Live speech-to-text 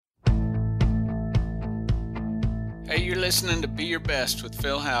Hey, you're listening to Be Your Best with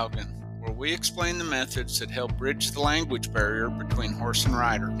Phil Haugen, where we explain the methods that help bridge the language barrier between horse and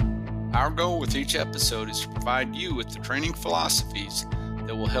rider. Our goal with each episode is to provide you with the training philosophies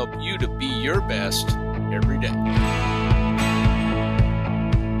that will help you to be your best every day.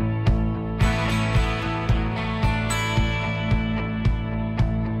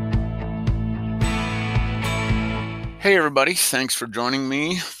 Hey everybody, thanks for joining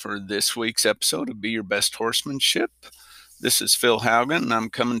me for this week's episode of Be Your Best Horsemanship. This is Phil Haugen, and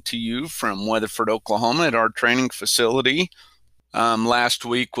I'm coming to you from Weatherford, Oklahoma at our training facility. Last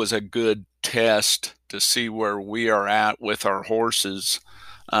week was a good test to see where we are at with our horses.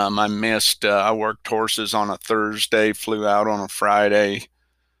 I worked horses on a Thursday, flew out on a Friday.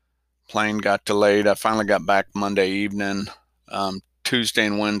 Plane got delayed. I finally got back Monday evening. Tuesday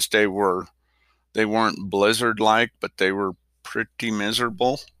and Wednesday they weren't blizzard-like, but they were pretty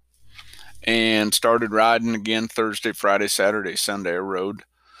miserable. And started riding again Thursday, Friday, Saturday, Sunday. I rode.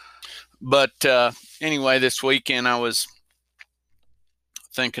 But anyway, this weekend I was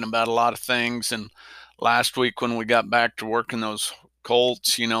thinking about a lot of things. And last week when we got back to working those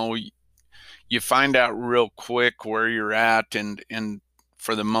colts, you find out real quick where you're at. And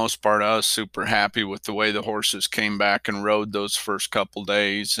for the most part, I was super happy with the way the horses came back and rode those first couple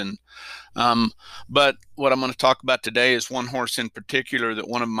days. But what I'm going to talk about today is one horse in particular that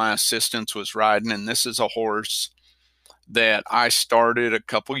one of my assistants was riding, and this is a horse that I started a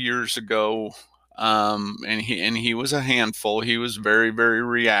couple years ago, and he was a handful. He was very, very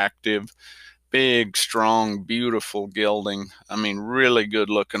reactive, big, strong, beautiful gelding. I mean, really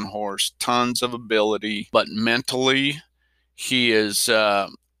good-looking horse, tons of ability, but mentally he's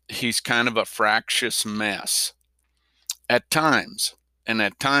kind of a fractious mess at times. And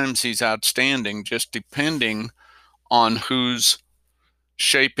at times he's outstanding, just depending on who's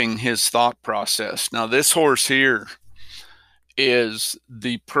shaping his thought process. Now, this horse here is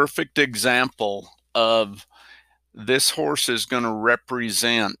the perfect example of this horse is going to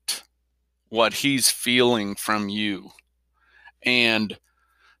represent what he's feeling from you. And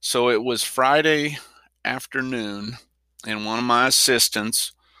so it was Friday afternoon, and one of my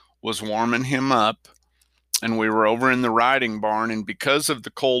assistants was warming him up. And we were over in the riding barn, and because of the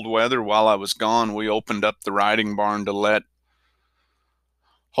cold weather while I was gone, we opened up the riding barn to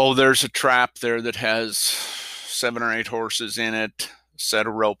there's a trap there that has 7 or 8 horses in it, a set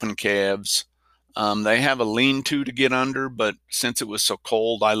of roping calves. They have a lean-to get under, but since it was so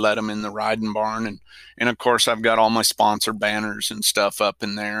cold, I let them in the riding barn. And of course, I've got all my sponsor banners and stuff up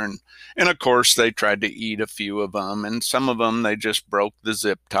in there. And of course, they tried to eat a few of them, and some of them, they just broke the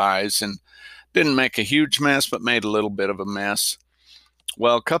zip ties and didn't make a huge mess, but made a little bit of a mess.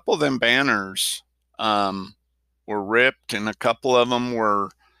 Well, a couple of them banners were ripped, and a couple of them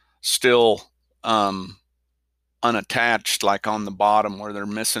were still unattached, like on the bottom where they're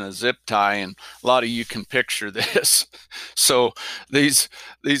missing a zip tie. And a lot of you can picture this. So this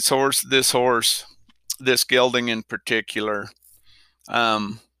gelding in particular,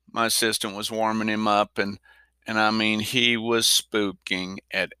 my assistant was warming him up, and I mean, he was spooking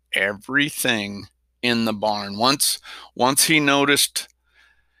at everything in the barn. Once he noticed,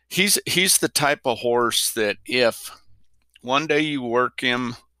 he's the type of horse that if one day you work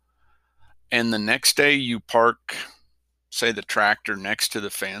him and the next day you park, say, the tractor next to the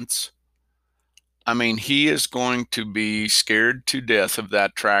fence, I mean, he is going to be scared to death of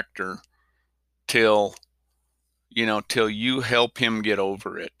that tractor till you help him get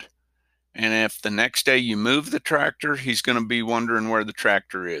over it. And if the next day you move the tractor, he's going to be wondering where the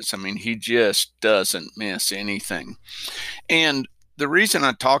tractor is. I mean, he just doesn't miss anything. And the reason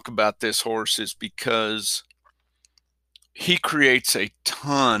I talk about this horse is because he creates a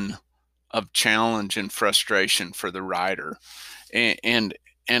ton of challenge and frustration for the rider. And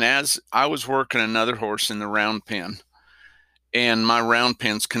as I was working another horse in the round pen, and my round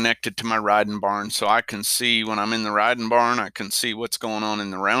pen's connected to my riding barn, so I can see when I'm in the riding barn, I can see what's going on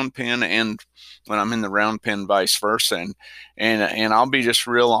in the round pen, and when I'm in the round pen, vice versa. And I'll be just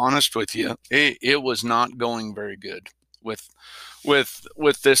real honest with you, it was not going very good with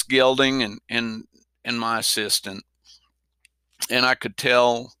this gelding and my assistant. And I could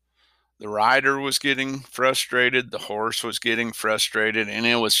tell the rider was getting frustrated, the horse was getting frustrated, and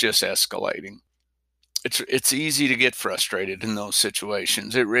it was just escalating. It's easy to get frustrated in those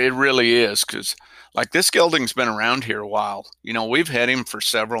situations. It really is, because like this gelding's been around here a while. We've had him for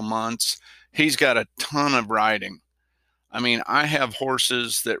several months. He's got a ton of riding. I mean, I have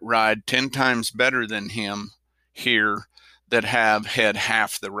horses that ride 10 times better than him here that have had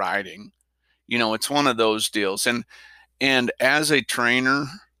half the riding. It's one of those deals. And as a trainer,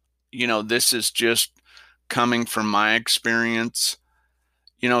 this is just coming from my experience,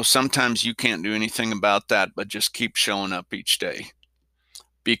 sometimes you can't do anything about that, but just keep showing up each day,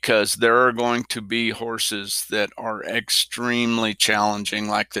 because there are going to be horses that are extremely challenging,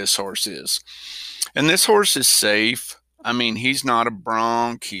 like this horse is. And this horse is safe. I mean, he's not a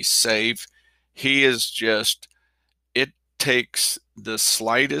bronc, he's safe. He is just, it takes the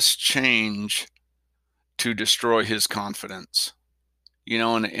slightest change to destroy his confidence.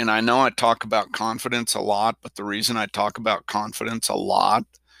 And I know I talk about confidence a lot, but the reason I talk about confidence a lot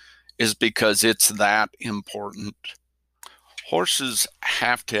is because it's that important. Horses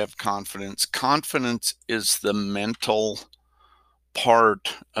have to have confidence. Confidence is the mental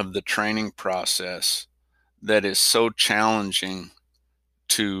part of the training process that is so challenging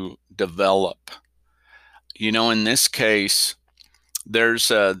to develop. In this case, there's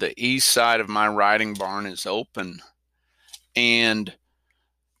the east side of my riding barn is open, and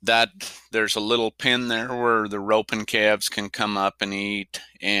that there's a little pen there where the roping calves can come up and eat,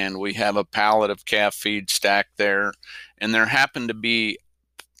 and we have a pallet of calf feed stacked there, and there happened to be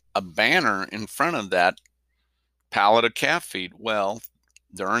a banner in front of that pallet of calf feed. Well,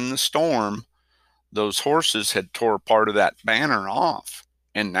 during the storm, those horses had tore part of that banner off,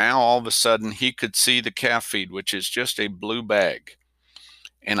 and now all of a sudden he could see the calf feed, which is just a blue bag.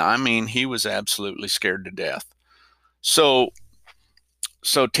 And I mean, he was absolutely scared to death. So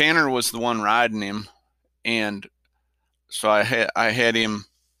Tanner was the one riding him, and so I had him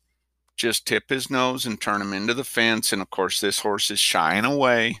just tip his nose and turn him into the fence. And of course, this horse is shying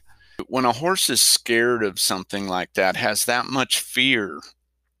away. When a horse is scared of something like that, has that much fear,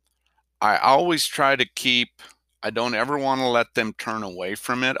 I always try to I don't ever want to let them turn away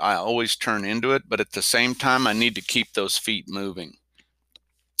from it. I always turn into it, but at the same time, I need to keep those feet moving.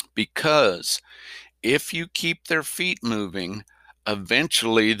 Because if you keep their feet moving,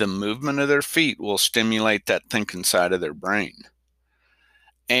 eventually the movement of their feet will stimulate that thinking side of their brain.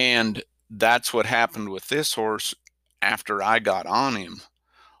 And that's what happened with this horse after I got on him.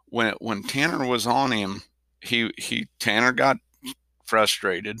 When Tanner was on him, Tanner got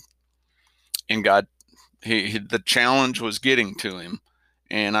frustrated and the challenge was getting to him,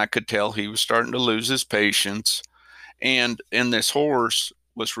 and I could tell he was starting to lose his patience, and this horse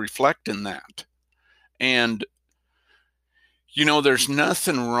was reflecting that. And there's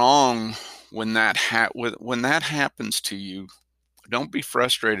nothing wrong when that happens to you. Don't be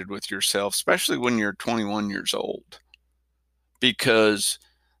frustrated with yourself, especially when you're 21 years old, because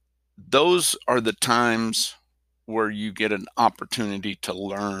those are the times where you get an opportunity to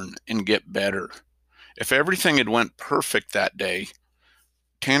learn and get better. If everything had went perfect that day,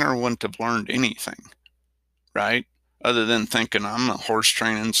 Tanner wouldn't have learned anything, right? Other than thinking, I'm a horse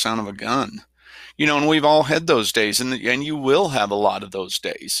training son of a gun. And we've all had those days, and you will have a lot of those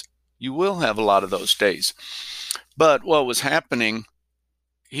days. You will have a lot of those days. But what was happening,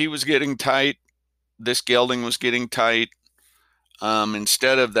 he was getting tight. This gelding was getting tight.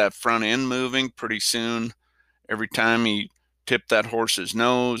 Instead of that front end moving, pretty soon, every time he tipped that horse's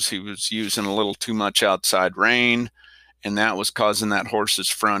nose, he was using a little too much outside rein, and that was causing that horse's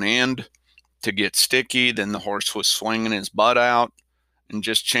front end to get sticky. Then the horse was swinging his butt out and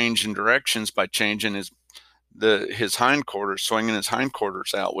just changing directions by changing his hindquarters, swinging his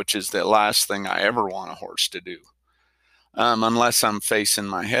hindquarters out, which is the last thing I ever want a horse to do. Unless I'm facing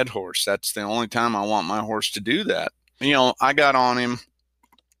my head horse. That's the only time I want my horse to do that. I got on him.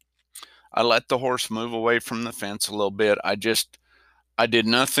 I let the horse move away from the fence a little bit. I did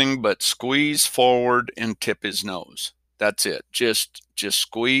nothing but squeeze forward and tip his nose. That's it. Just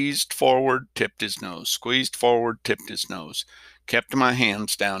squeezed forward, tipped his nose. Squeezed forward, tipped his nose. Kept my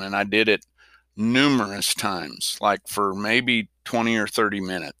hands down, and I did it numerous times, like for maybe 20 or 30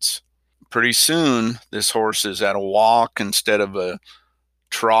 minutes. Pretty soon, this horse is at a walk instead of a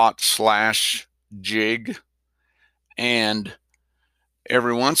trot/jig. And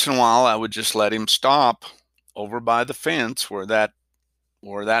every once in a while, I would just let him stop over by the fence where that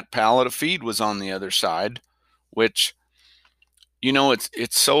pallet of feed was on the other side, which,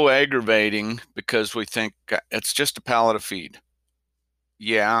 it's so aggravating because we think it's just a pallet of feed.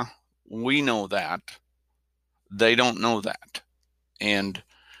 Yeah, we know that. They don't know that. And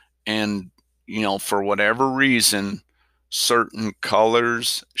for whatever reason, certain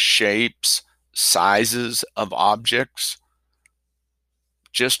colors, shapes, sizes of objects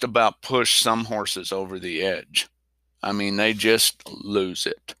just about push some horses over the edge. I mean, they just lose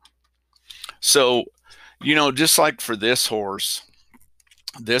it. So, just like for this horse,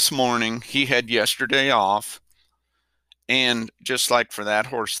 this morning, he had yesterday off. And just like for that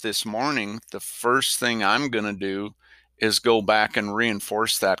horse this morning, the first thing I'm going to do is go back and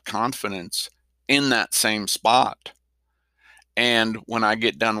reinforce that confidence in that same spot. And when I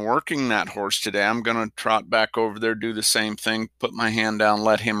get done working that horse today, I'm going to trot back over there, do the same thing, put my hand down,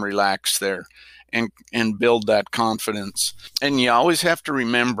 let him relax there and build that confidence. And you always have to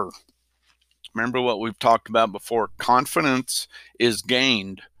remember what we've talked about before. Confidence is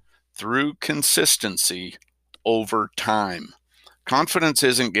gained through consistency over time. Confidence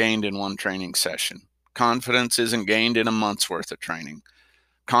isn't gained in one training session. Confidence isn't gained in a month's worth of training.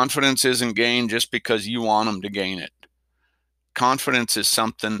 Confidence isn't gained just because you want them to gain it. Confidence is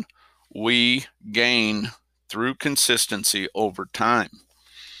something we gain through consistency over time.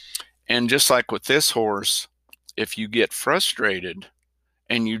 And just like with this horse, if you get frustrated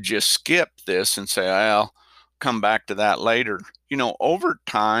and you just skip this and say, I'll come back to that later, over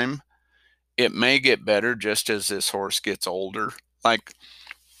time, it may get better just as this horse gets older. Like,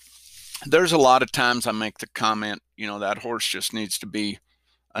 there's a lot of times I make the comment, that horse just needs to be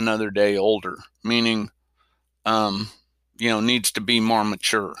another day older, meaning, needs to be more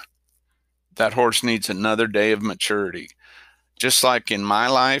mature. That horse needs another day of maturity. Just like in my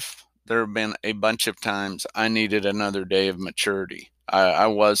life, there have been a bunch of times I needed another day of maturity. I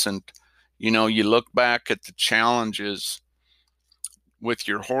wasn't, you look back at the challenges with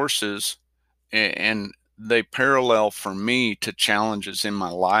your horses, and they parallel for me to challenges in my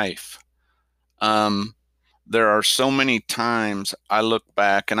life. There are so many times I look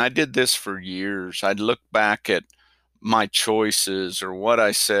back, and I did this for years. I'd look back at my choices or what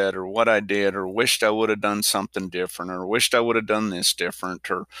I said or what I did, or wished I would have done something different, or wished I would have done this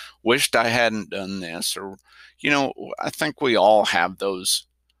different, or wished I hadn't done this, or, I think we all have those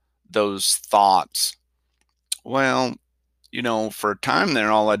thoughts. Well, for a time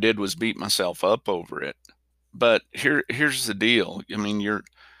there, all I did was beat myself up over it. But here's the deal. I mean, your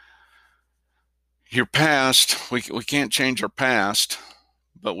past, we can't change our past,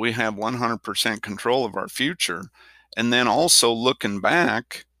 but we have 100% control of our future. And then also looking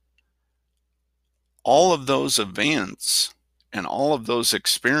back, all of those events and all of those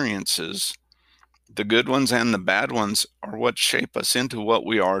experiences, the good ones and the bad ones, are what shape us into what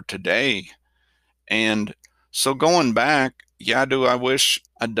we are today. And so going back, yeah, do I wish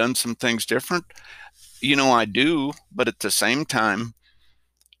I'd done some things different? I do, but at the same time,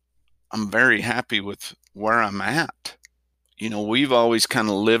 I'm very happy with where I'm at. We've always kind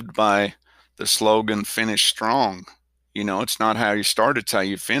of lived by the slogan, finish strong. It's not how you start, it's how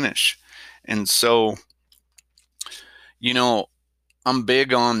you finish. And so, you know, I'm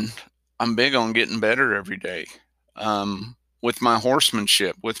big on getting better every day. With my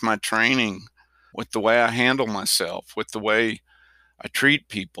horsemanship, with my training, with the way I handle myself, with the way I treat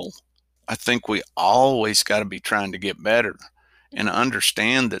people. I think we always got to be trying to get better and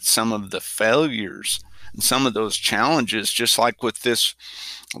understand that some of the failures and some of those challenges, just like with this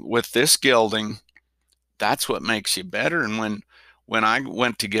gelding, that's what makes you better. And when I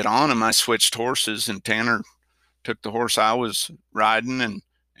went to get on him, I switched horses, and Tanner took the horse I was riding, and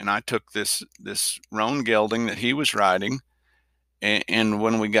I took this roan gelding that he was riding. And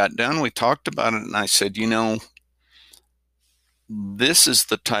when we got done, we talked about it, and I said, this is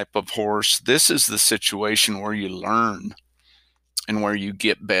the type of horse, this is the situation where you learn and where you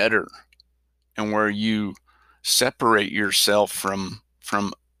get better and where you separate yourself from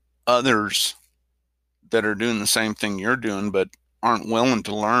others that are doing the same thing you're doing but aren't willing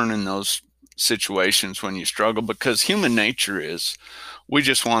to learn in those situations when you struggle. Because human nature is, we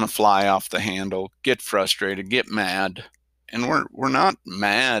just want to fly off the handle, get frustrated, get mad. And we're not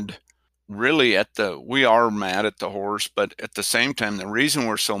mad really we are mad at the horse, but at the same time, the reason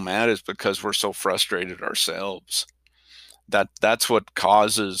we're so mad is because we're so frustrated ourselves. That's what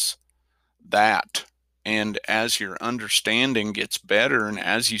causes that. And as your understanding gets better, and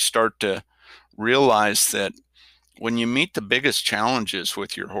as you start to realize that when you meet the biggest challenges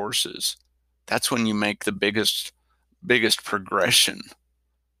with your horses, that's when you make the biggest progression,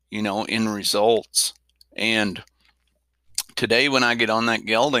 in results. And today, when I get on that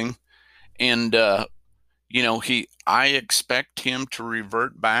gelding, and I expect him to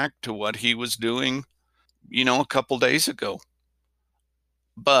revert back to what he was doing, a couple days ago.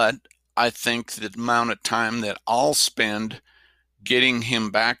 But I think the amount of time that I'll spend getting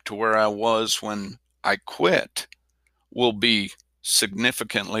him back to where I was when I quit will be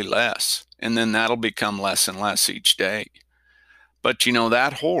significantly less. And then that'll become less and less each day. But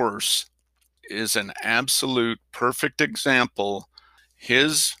that horse is an absolute perfect example.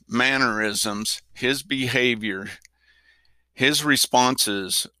 His mannerisms, his behavior, his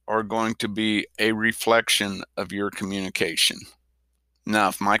responses are going to be a reflection of your communication. Now,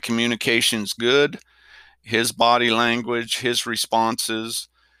 if my communication's good, his body language, his responses,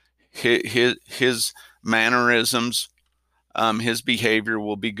 his mannerisms, his behavior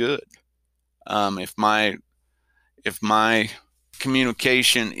will be good. If my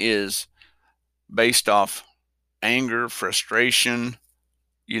communication is based off anger, frustration,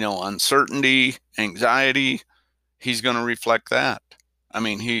 uncertainty, anxiety, he's going to reflect that. I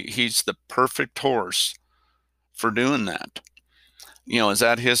mean, he's the perfect horse for doing that. Is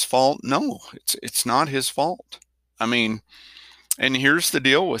that his fault? No, it's not his fault. I mean, and here's the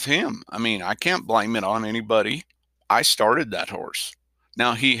deal with him. I mean, I can't blame it on anybody. I started that horse.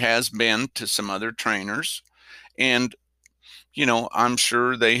 Now, he has been to some other trainers, and I'm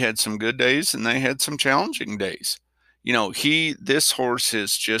sure they had some good days and they had some challenging days. This horse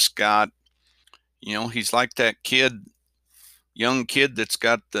has just got, he's like that young kid that's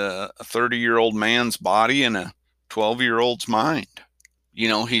got a 30-year-old man's body and a 12-year-old's mind.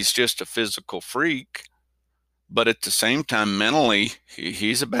 He's just a physical freak, but at the same time, mentally,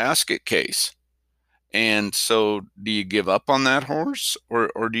 he's a basket case. And so do you give up on that horse,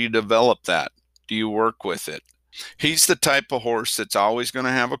 or do you develop that? Do you work with it? He's the type of horse that's always going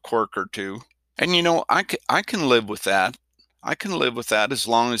to have a quirk or two. And I can live with that. I can live with that as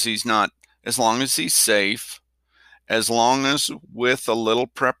long as as long as he's safe, as long as with a little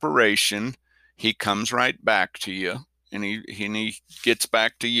preparation, he comes right back to you, and he gets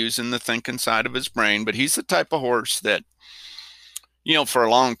back to using the thinking side of his brain. But he's the type of horse that, for a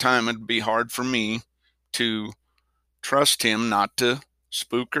long time, it'd be hard for me to trust him not to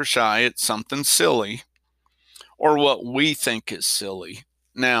spook or shy at something silly or what we think is silly.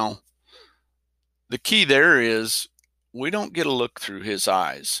 Now, the key there is we don't get a look through his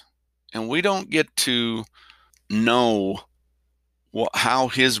eyes, and we don't get to know how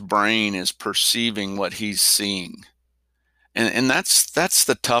his brain is perceiving what he's seeing. And that's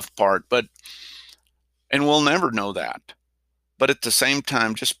the tough part, and we'll never know that. But at the same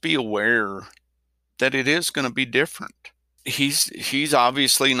time, just be aware that it is going to be different. He's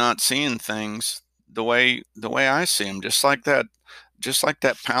obviously not seeing things the way I see him, just like that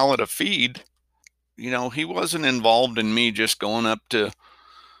pallet of feed. He wasn't involved in me just going up to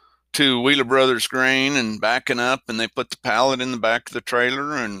Wheeler Brothers Grain and backing up, and they put the pallet in the back of the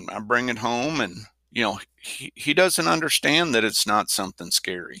trailer and I bring it home, and he doesn't understand that it's not something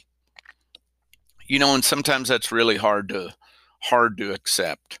scary. And sometimes that's really hard to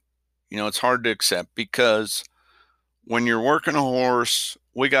accept. It's hard to accept because when you're working a horse,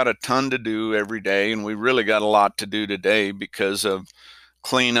 we got a ton to do every day, and we really got a lot to do today because of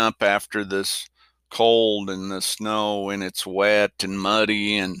cleanup after this cold and the snow, and it's wet and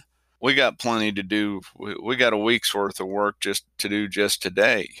muddy, and we got plenty to do. We got a week's worth of work just to do just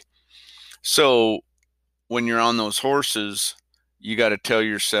today. So when you're on those horses, you got to tell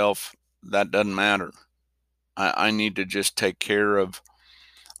yourself that doesn't matter. I need to just take care of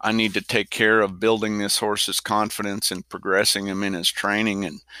building this horse's confidence and progressing him in his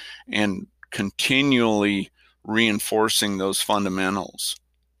training, and continually reinforcing those fundamentals,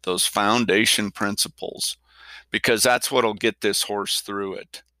 those foundation principles, because that's what'll get this horse through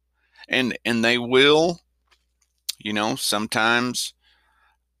it. And they will, sometimes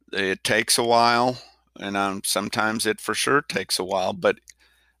it takes a while, and sometimes it for sure takes a while, but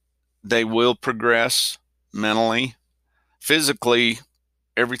they will progress mentally, physically.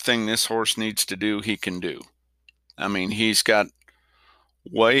 Everything this horse needs to do, he can do. I mean, he's got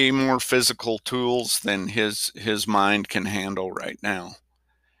way more physical tools than his mind can handle right now.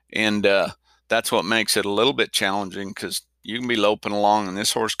 And that's what makes it a little bit challenging, because you can be loping along and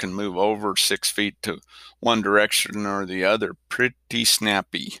this horse can move over 6 feet to one direction or the other pretty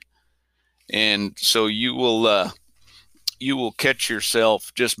snappy. And so you will catch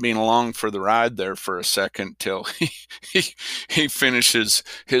yourself just being along for the ride there for a second till he finishes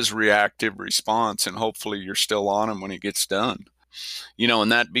his reactive response, and hopefully you're still on him when he gets done.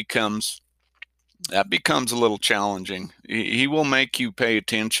 And that becomes a little challenging. He will make you pay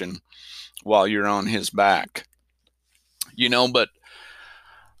attention while you're on his back. But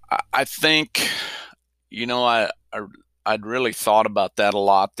I think, I'd really thought about that a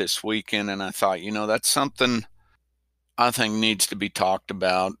lot this weekend, and I thought, that's something I think needs to be talked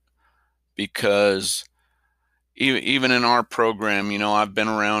about, because even in our program, I've been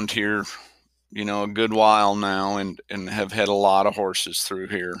around here, a good while now, and have had a lot of horses through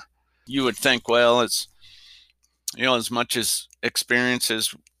here. You would think, well, it's, as much as experience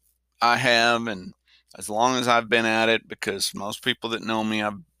as I have, and as long as I've been at it, because most people that know me,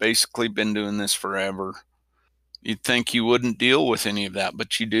 I've basically been doing this forever. You'd think you wouldn't deal with any of that,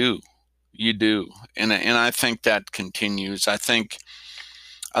 but you do. You do. And I think that continues. I think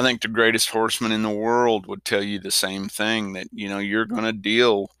the greatest horseman in the world would tell you the same thing, that, you're going to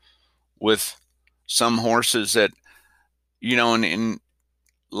deal with some horses that, and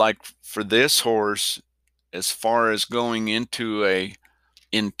like for this horse, as far as going into a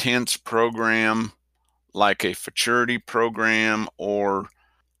intense program like a futurity program or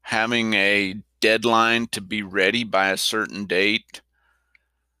having a deadline to be ready by a certain date,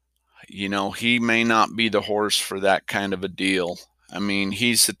 he may not be the horse for that kind of a deal. I mean,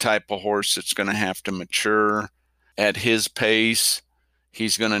 he's the type of horse that's going to have to mature at his pace.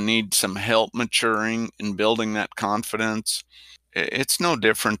 He's going to need some help maturing and building that confidence. It's no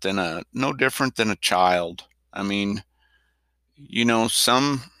different than a child. I mean,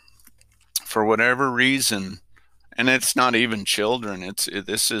 some, for whatever reason, and it's not even children,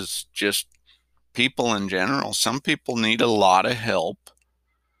 this is just people in general. Some people need a lot of help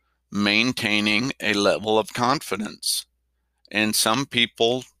maintaining a level of confidence, and some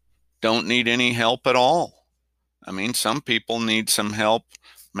people don't need any help at all. I mean, some people need some help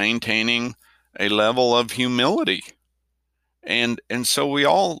maintaining a level of humility. And so we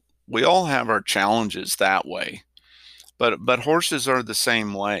all have our challenges that way. But horses are the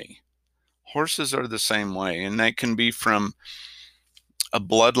same way. Horses are the same way, and they can be from a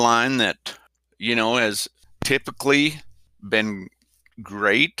bloodline that, has typically been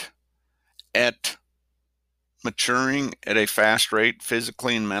great at maturing at a fast rate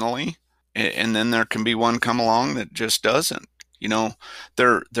physically and mentally, and then there can be one come along that just doesn't.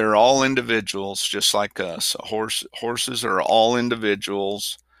 They're all individuals just like us. Horses are all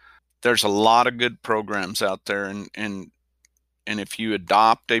individuals. There's a lot of good programs out there, and if you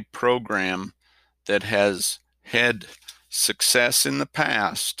adopt a program that has had success in the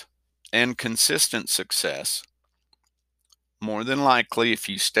past and consistent success, more than likely, if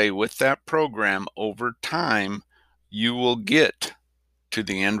you stay with that program over time, you will get to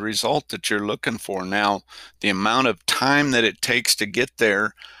the end result that you're looking for. Now, the amount of time that it takes to get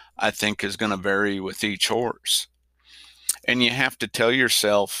there, I think, is going to vary with each horse. And you have to tell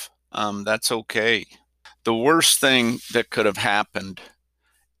yourself, that's okay. The worst thing that could have happened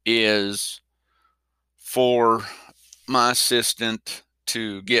is for my assistant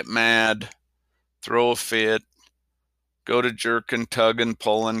to get mad, throw a fit, go to jerking, tugging,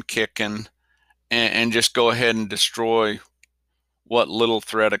 pulling, kicking, and just go ahead and destroy what little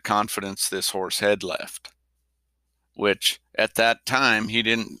thread of confidence this horse had left. Which at that time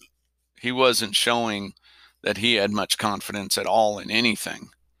he wasn't showing that he had much confidence at all in anything.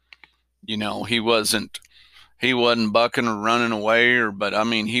 He wasn't bucking or running away, but I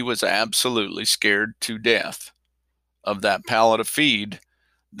mean, he was absolutely scared to death of that pallet of feed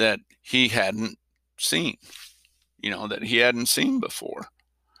that he hadn't seen, that he hadn't seen before.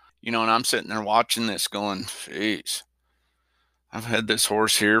 And I'm sitting there watching this going, geez, I've had this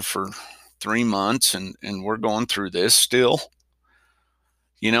horse here for 3 months and we're going through this still.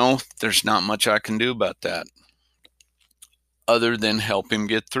 There's not much I can do about that other than help him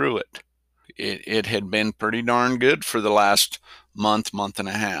get through it. It had been pretty darn good for the last month and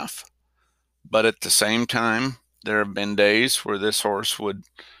a half. But at the same time, there have been days where this horse would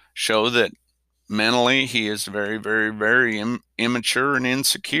show that mentally he is very, very, very immature and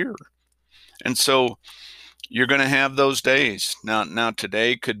insecure. And so you're going to have those days. Now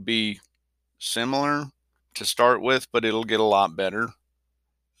today could be similar to start with, but it'll get a lot better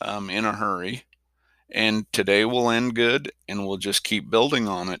in a hurry. And today will end good, and we'll just keep building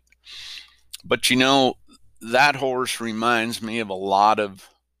on it. But that horse reminds me of a lot of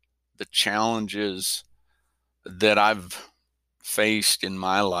the challenges that I've faced in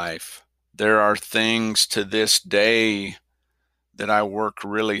my life. There are things to this day that I work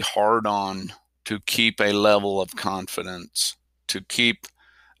really hard on to keep a level of confidence, to keep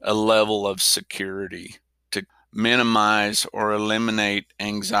a level of security, to minimize or eliminate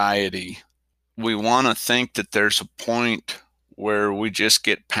anxiety. We want to think that there's a point where we just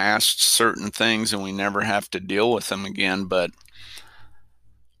get past certain things and we never have to deal with them again. But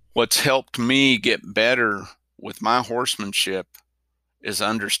what's helped me get better with my horsemanship is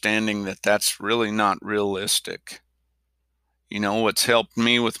understanding that that's really not realistic. What's helped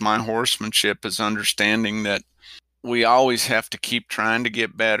me with my horsemanship is understanding that we always have to keep trying to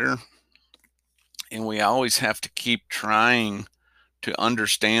get better, and we always have to keep trying to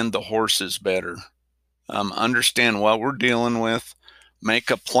understand the horses better, understand what we're dealing with,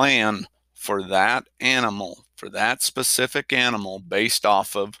 make a plan for that animal, for that specific animal based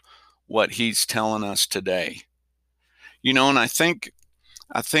off of what he's telling us today. And I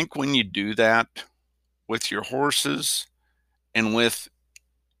think when you do that with your horses and with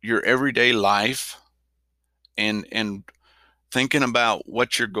your everyday life, and thinking about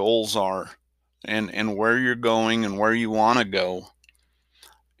what your goals are and where you're going and where you want to go,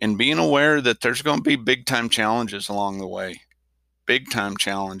 and being aware that there's going to be big time challenges along the way, big time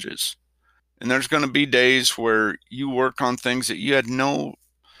challenges. And there's going to be days where you work on things that you had no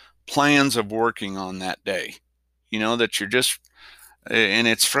plans of working on that day, that you're just, and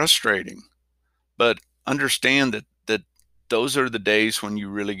it's frustrating. But understand that those are the days when you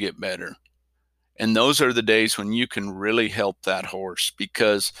really get better. And those are the days when you can really help that horse,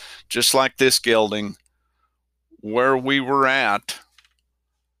 because just like this gelding, where we were at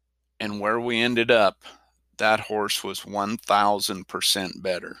and where we ended up, that horse was 1,000%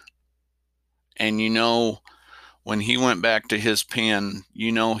 better. And when he went back to his pen,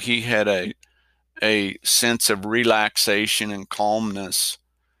 he had a sense of relaxation and calmness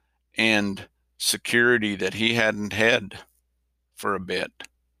and security that he hadn't had for a bit.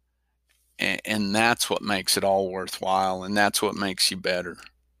 And that's what makes it all worthwhile, and that's what makes you better.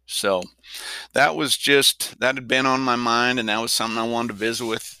 So that had been on my mind, and that was something I wanted to visit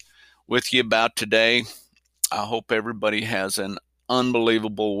with you about today. I hope everybody has an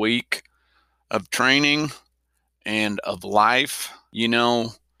unbelievable week of training and of life.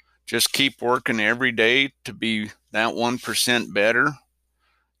 Just keep working every day to be that 1% better.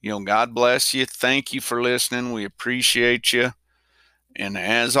 God bless you. Thank you for listening. We appreciate you. And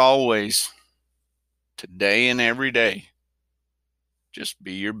as always, today and every day, just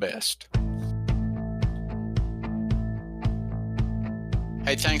be your best.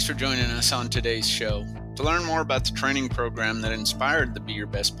 Hey, thanks for joining us on today's show. To learn more about the training program that inspired the Be Your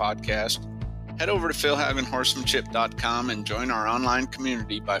Best podcast, head over to philhaugenhorsemanship.com and join our online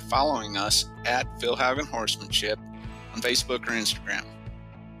community by following us at Phil Haugen Horsemanship on Facebook or Instagram.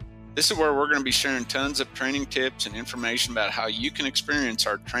 This is where we're going to be sharing tons of training tips and information about how you can experience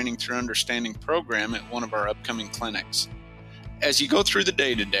our Training Through Understanding program at one of our upcoming clinics. As you go through the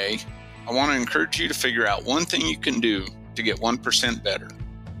day today, I want to encourage you to figure out one thing you can do to get 1% better,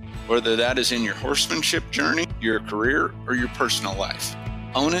 whether that is in your horsemanship journey, your career, or your personal life.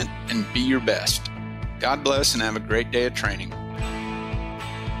 Own it and be your best. God bless and have a great day of training.